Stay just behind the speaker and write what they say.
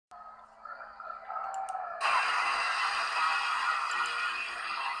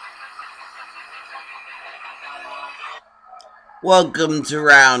Welcome to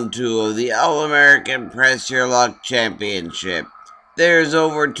round 2 of the All-American Press Your Luck Championship. There's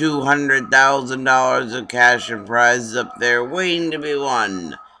over $200,000 of cash and prizes up there waiting to be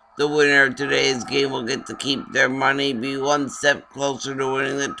won. The winner of today's game will get to keep their money, be one step closer to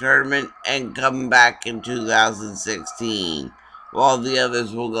winning the tournament, and come back in 2016, while the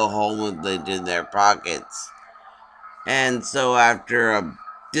others will go home with lint in their pockets. And so after a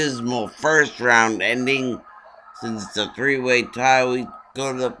dismal first round ending, since it's a three-way tie, we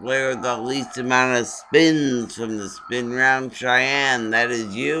go to the player with the least amount of spins from the spin round. Cheyenne, that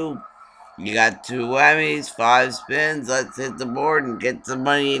is you. You got 2 whammies, 5 spins. Let's hit the board and get some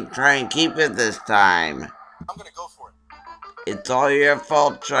money and try and keep it this time. I'm gonna go for it. It's all your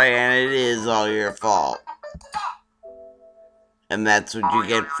fault, Cheyenne. It is all your fault. And that's what you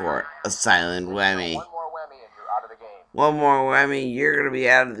get for it. A silent whammy. One more whammy and you're out of the game. One more whammy, you're going to be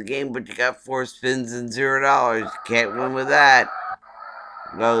out of the game, but you got 4 spins and $0. You can't win with that.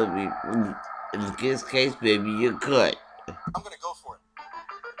 Well, in this case, maybe you could. I'm gonna go for it.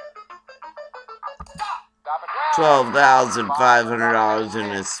 $12,500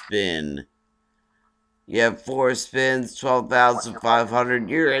 in a spin. You have 4 spins, $12,500.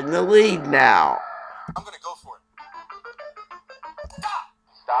 You're in the lead now. I'm gonna go for it.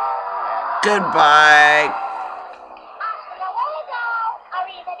 Goodbye.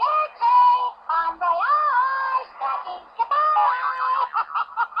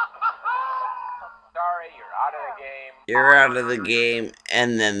 Sorry, you're out of the game. You're out of the game,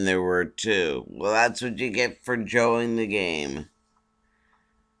 and then there were 2. Well, that's what you get for joining the game.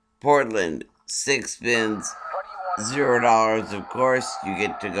 Portland, 6 spins, $0, of course. You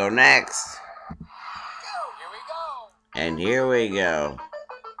get to go next. And here we go.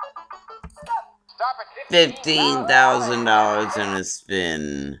 $15,000 in a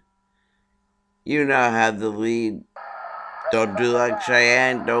spin. You now have the lead. Don't do like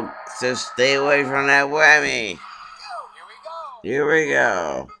Cheyenne. Don't just stay away from that whammy. Here we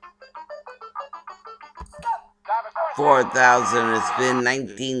go. 4,000 in a spin.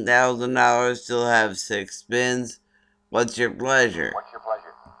 $19,000. Still have 6 spins. What's your pleasure? What's your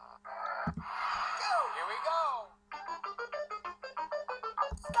pleasure?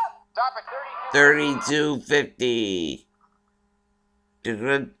 $32.50.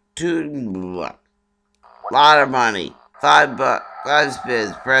 Lot of money. 5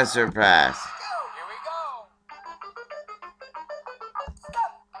 spins. Press or pass.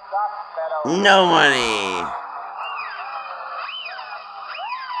 No money.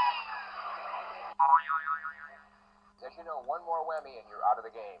 As you know, one more whammy and you're out of the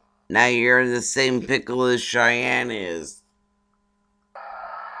game. Now you're in the same pickle as Cheyenne is.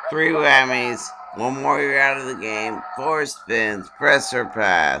 3 whammies. 1 more, you're out of the game. 4 spins. Press or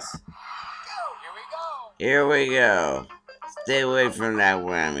pass. Here we go. Stay away from that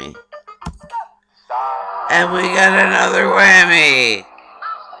whammy. And we got another whammy.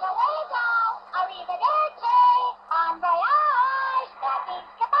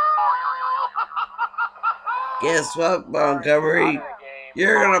 Guess what, Montgomery?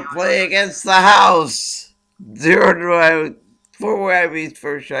 You're gonna play against the house. 4 whammies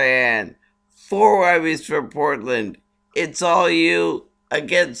for Cheyenne. 4 whammies for Portland. It's all you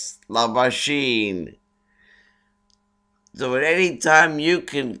against La Machine. So at any time you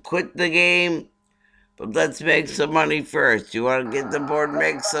can quit the game, but let's make some money first. You want to get the board and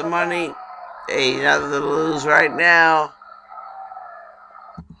make some money? Hey, nothing to lose right now.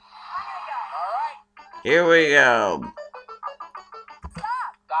 Here we go.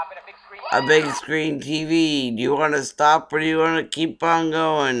 A big screen TV. Do you want to stop or do you want to keep on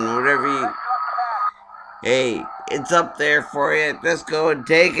going? Whatever you... Hey, it's up there for you. Just go and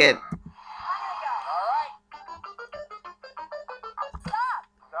take it.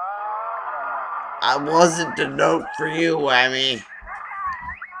 I wasn't a note for you, whammy.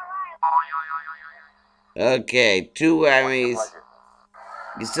 Okay, 2 whammies.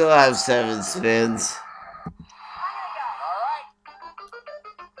 You still have 7 spins.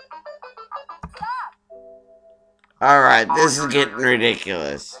 Alright, this is getting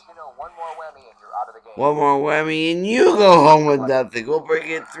ridiculous. One more whammy and you go home with nothing. We'll bring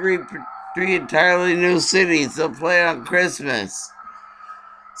in 3 entirely new cities. They'll play on Christmas.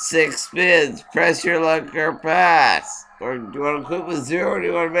 6 spins. Press your luck or pass. Or do you want to quit with 0 or do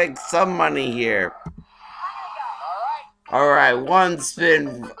you want to make some money here? Alright, 1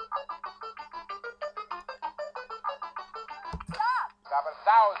 spin.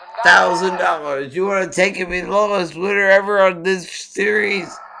 $1,000. You want to take it be the lowest winner ever on this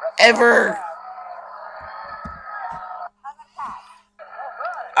series? Ever?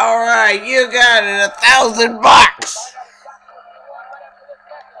 Alright, you got it. $1,000.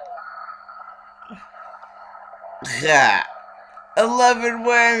 Yeah, 11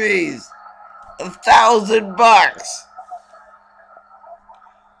 whammies, $1,000.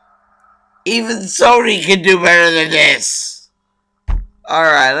 Even Sony can do better than this.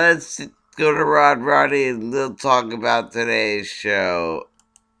 Alright, let's go to Rod Roddy and we'll talk about today's show.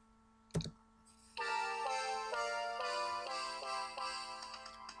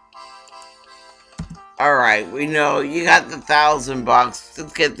 Alright, we know you got the $1,000.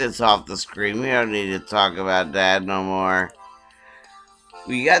 Let's get this off the screen. We don't need to talk about that no more.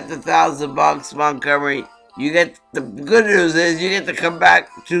 We got the $1,000, Montgomery. You get the good news is you get to come back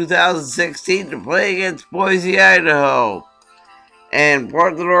 2016 to play against Boise, Idaho. And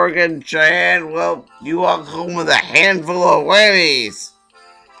Portland, Oregon, Cheyenne, well, you walk home with a handful of whammies.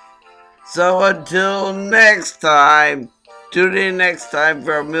 So until next time, tune in next time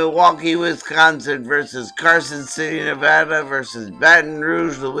for Milwaukee, Wisconsin versus Carson City, Nevada versus Baton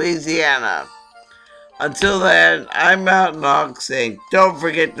Rouge, Louisiana. Until then, I'm Mountain Hawk saying don't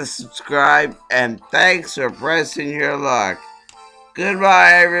forget to subscribe and thanks for pressing your luck.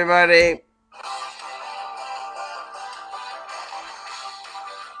 Goodbye, everybody.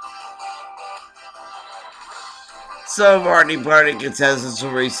 Some Party contestants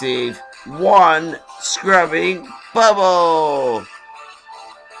will receive 1 scrubbing bubble.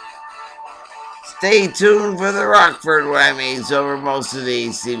 Stay tuned for the Rockford Whammies over most of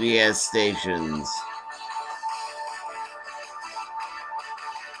these CBS stations.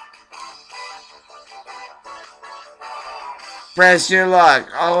 Press your luck.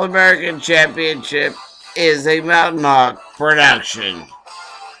 All-American Championship is a Mountain Hawk production.